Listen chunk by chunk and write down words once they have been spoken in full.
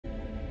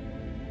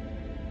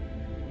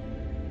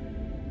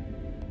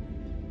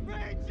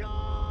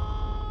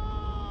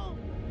Rachel!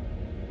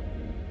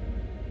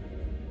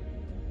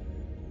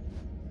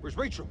 Where's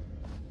Rachel?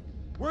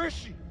 Where is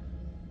she?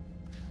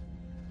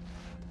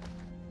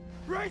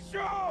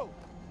 Rachel!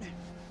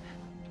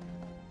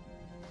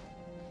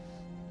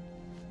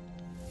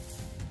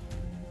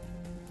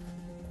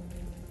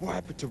 What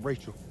happened to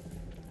Rachel?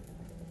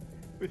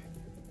 We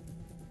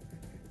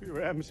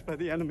were ambushed by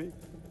the enemy.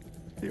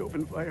 He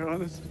opened fire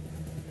on us.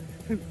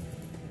 And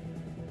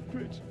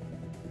Rich,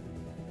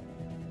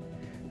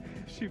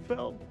 she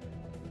fell.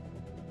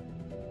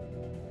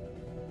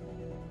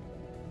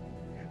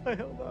 I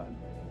held on.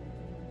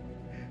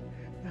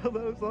 Held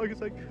on as long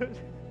as I could.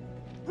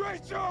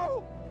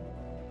 Rachel!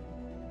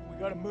 We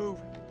gotta move.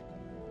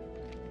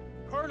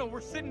 Colonel,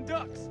 we're sitting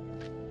ducks.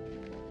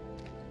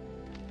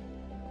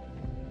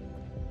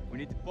 We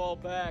need to fall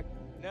back,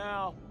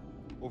 now.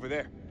 Over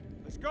there.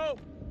 Let's go!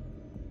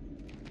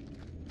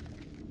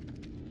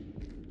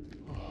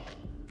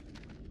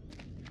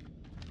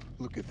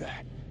 Look at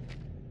that.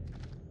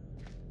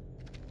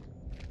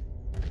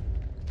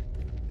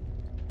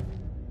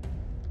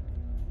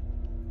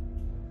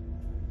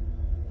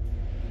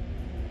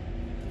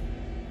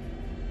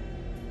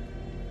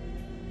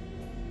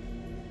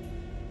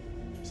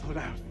 Slow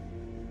down.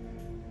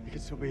 You can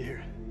still be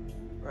here.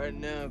 Right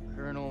now,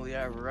 Colonel, the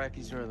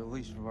Iraqis are the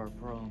least of our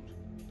problems.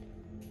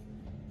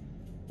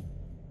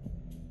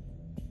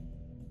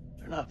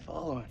 They're not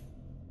following.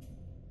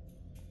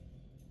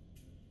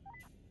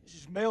 This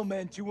is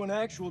Mailman 2-1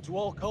 actual to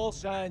all call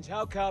signs.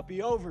 How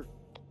copy? Over.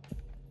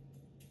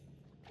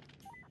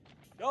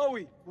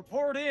 Joey,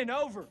 report in.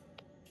 Over.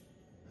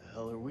 The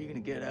hell are we gonna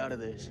get out of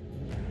this?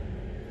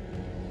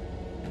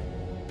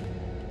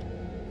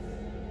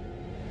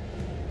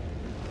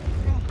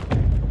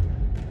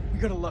 We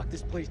gotta lock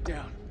this place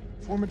down.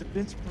 Form a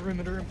defense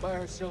perimeter and buy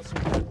ourselves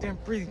some goddamn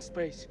breathing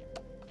space.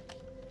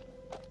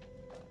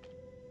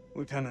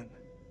 Lieutenant,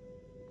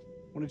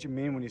 what did you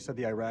mean when you said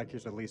the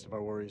Iraqis are the least of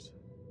our worries?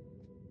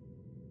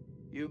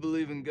 You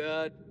believe in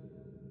God?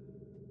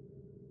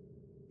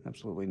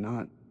 Absolutely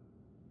not.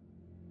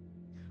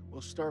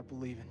 We'll start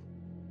believing.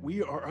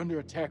 We are under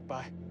attack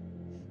by...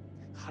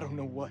 I don't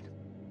know what.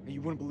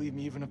 You wouldn't believe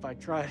me even if I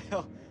tried.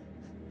 Hell,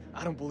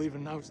 I don't believe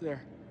in I was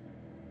there.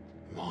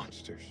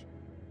 Monsters.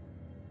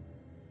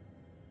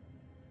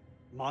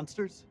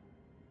 Monsters?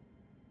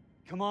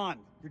 Come on,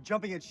 you're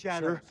jumping at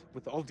shadows. Sir,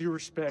 with all due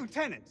respect...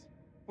 Lieutenant,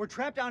 we're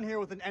trapped down here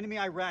with an enemy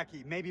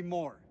Iraqi, maybe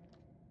more.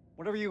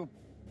 Whatever you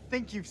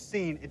think you've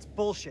seen, it's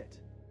bullshit.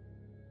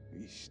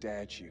 These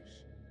statues.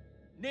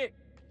 Nick,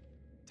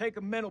 take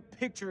a mental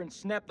picture and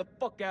snap the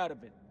fuck out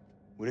of it.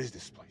 What is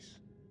this place?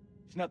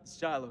 It's not the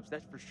silos,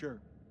 that's for sure.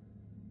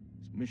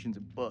 This mission's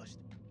a bust.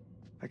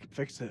 I could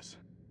fix this.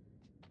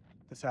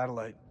 The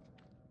satellite.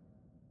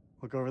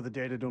 Look over the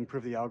data to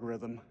improve the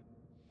algorithm.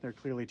 They're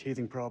clearly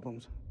teething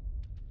problems.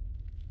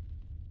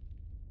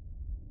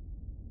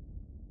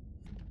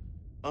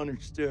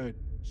 Understood,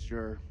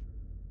 sir.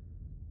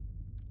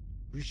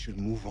 We should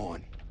move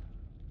on.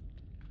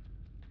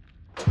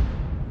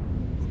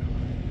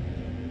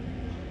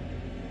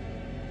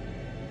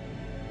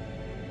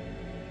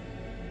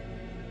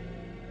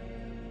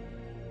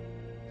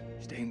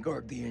 Stay and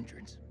guard the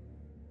entrance.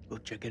 Go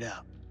check it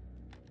out.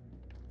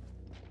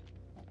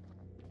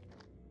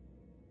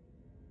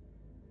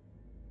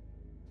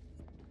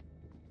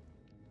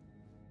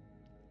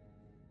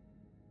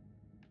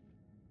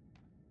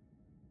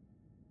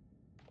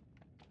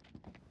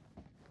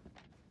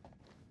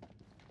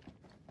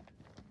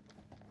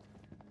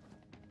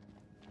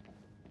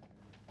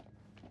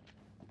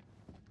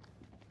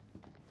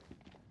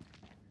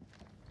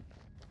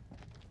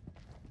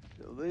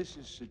 So this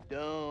is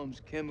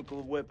Saddam's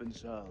chemical weapon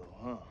silo,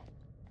 huh?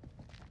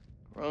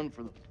 Run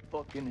for the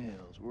fucking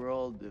hills. We're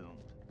all doomed.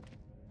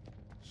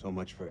 So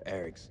much for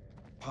Eric's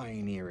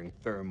pioneering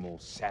thermal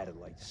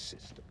satellite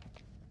system.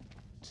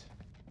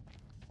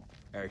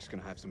 Eric's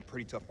gonna have some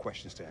pretty tough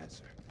questions to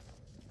answer.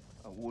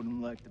 I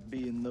wouldn't like to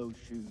be in those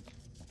shoes.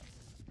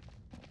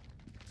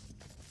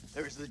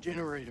 There's the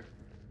generator.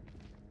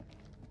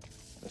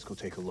 Let's go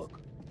take a look.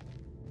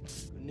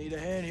 Need a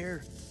hand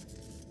here?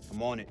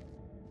 I'm on it.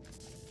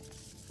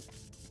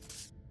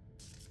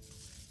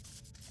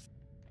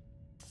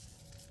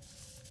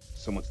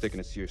 Someone's taking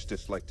a serious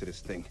dislike to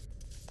this thing.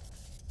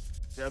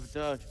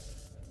 Sabotage.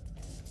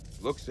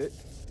 Looks it.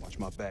 Watch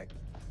my back.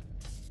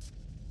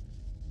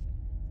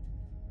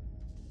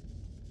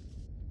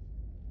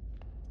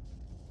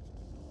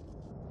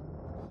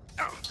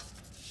 Ow!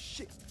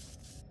 Shit!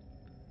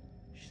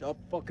 Stop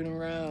fucking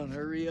around.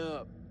 Hurry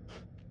up.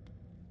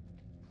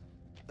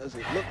 Does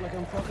it look like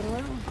I'm fucking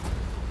around?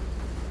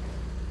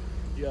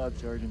 Good job,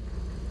 Sergeant.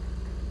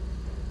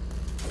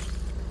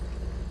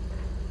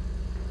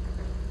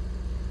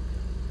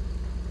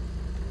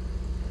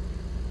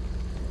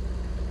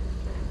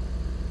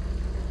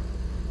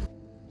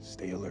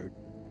 Stay alert.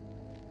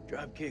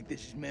 Dropkick,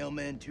 this is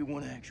Mailman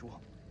 2-1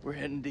 actual. We're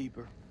heading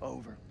deeper.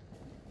 Over.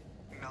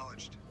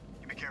 Acknowledged.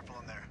 You be careful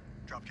in there.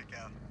 Dropkick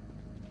out.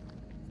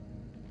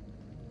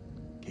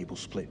 Cable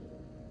split.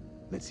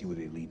 Let's see where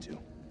they lead to.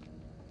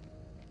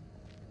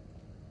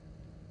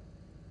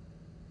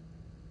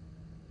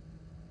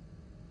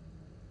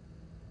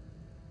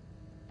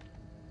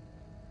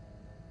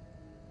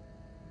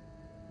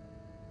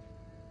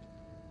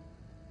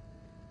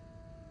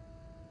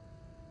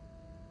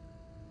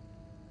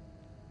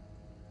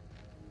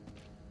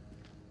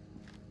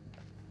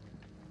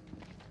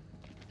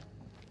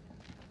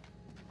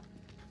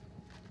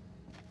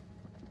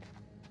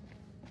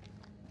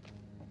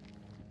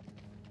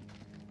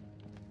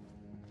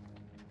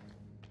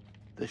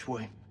 This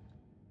way.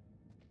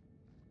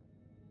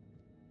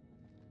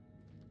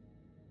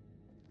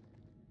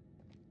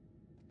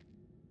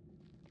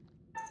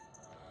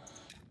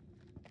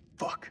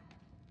 Fuck.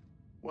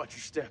 Watch your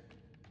step.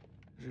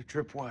 There's a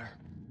tripwire.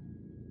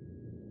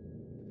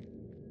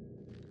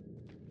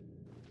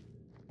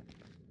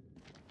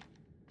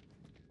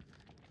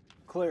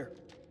 Clear.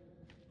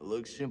 It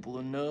looks simple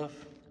enough.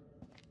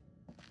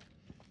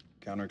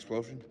 Counter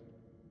explosion?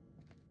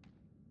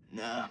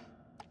 Nah.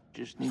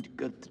 Just need to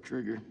cut the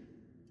trigger.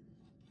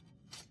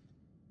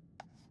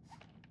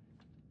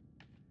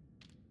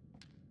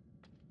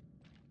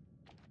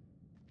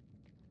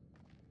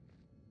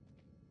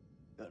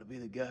 Gotta be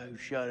the guy who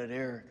shot at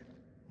Eric.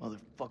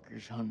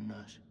 Motherfucker's hunting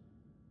us.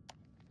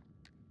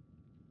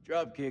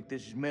 Dropkick,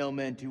 this is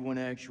Mailman 2-1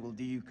 actual.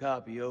 Do you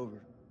copy?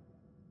 Over.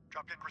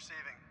 Dropkick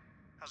receiving.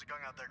 How's it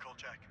going out there,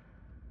 Kolchak?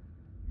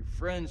 Your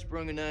friend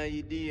sprung an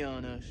IED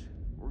on us.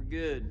 We're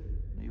good.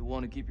 You'll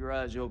want to keep your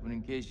eyes open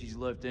in case he's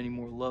left any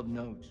more love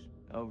notes.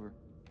 Over.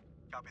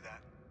 Copy that.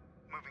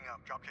 Moving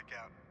up. Dropkick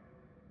out.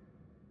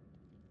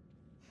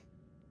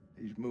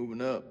 He's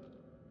moving up.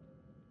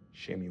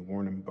 Shame you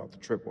warned him about the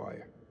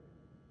tripwire.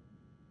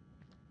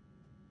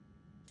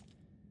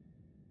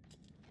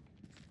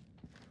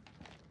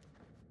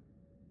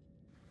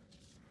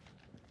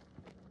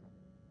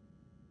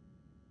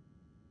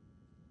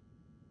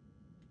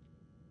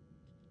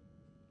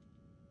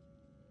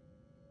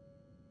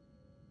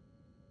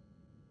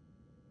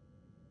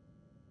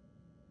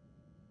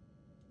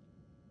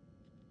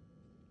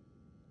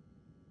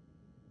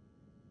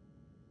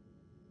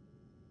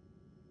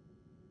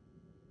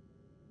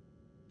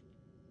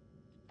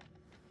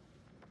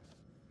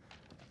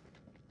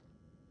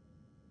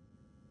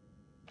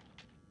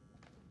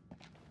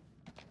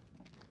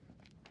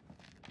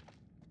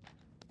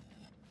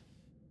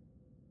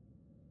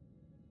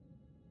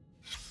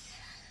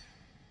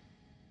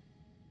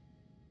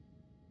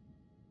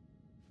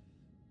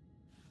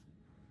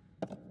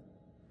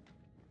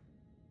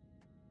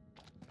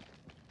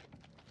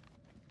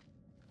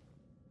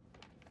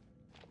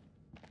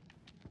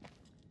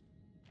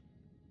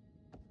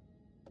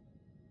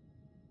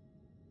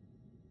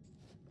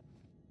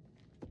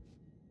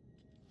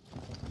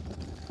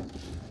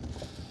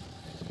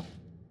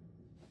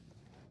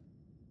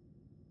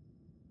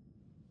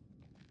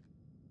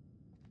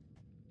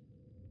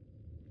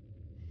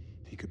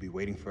 He could be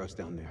waiting for us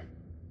down there.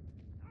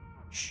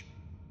 Shh.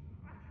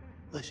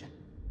 Listen.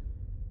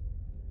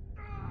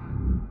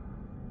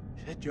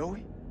 Is that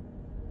Joey?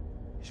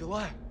 He's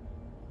alive.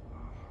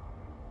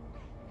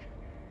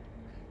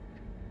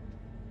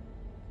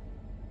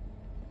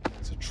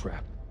 It's a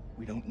trap.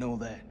 We don't know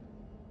that.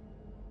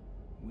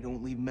 We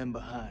don't leave men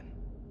behind.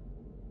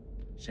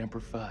 Semper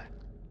Fi.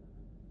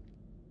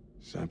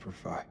 Semper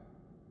Fi.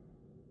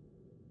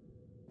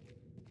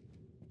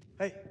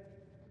 Hey,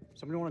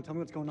 somebody want to tell me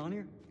what's going on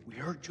here? We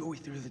heard Joey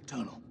through the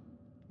tunnel.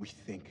 We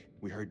think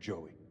we heard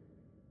Joey.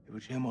 It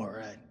was him, all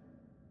right.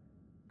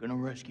 Gonna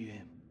rescue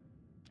him.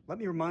 Let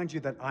me remind you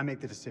that I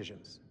make the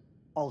decisions.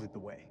 I'll lead the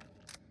way.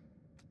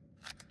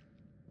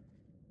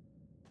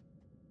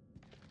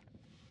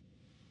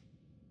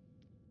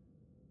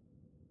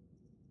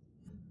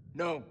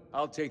 No,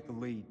 I'll take the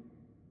lead.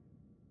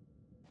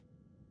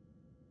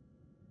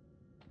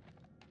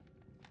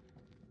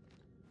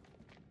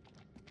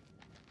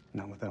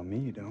 Not without me,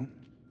 you don't.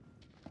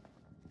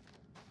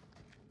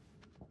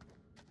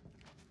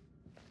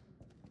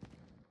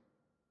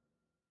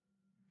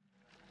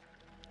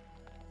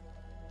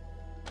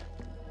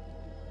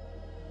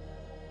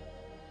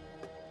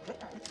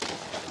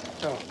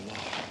 Oh, Allah.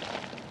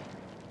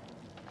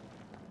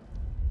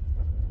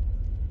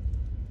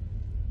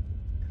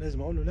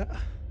 لازم اقول له لا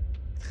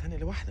اتخانق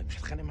لوحدك مش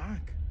هتخانق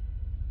معاك.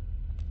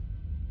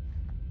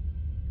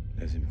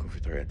 لازم يكون في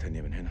طريقة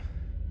تانية من هنا.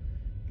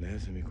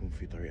 لازم يكون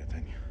في طريقة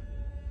تانية.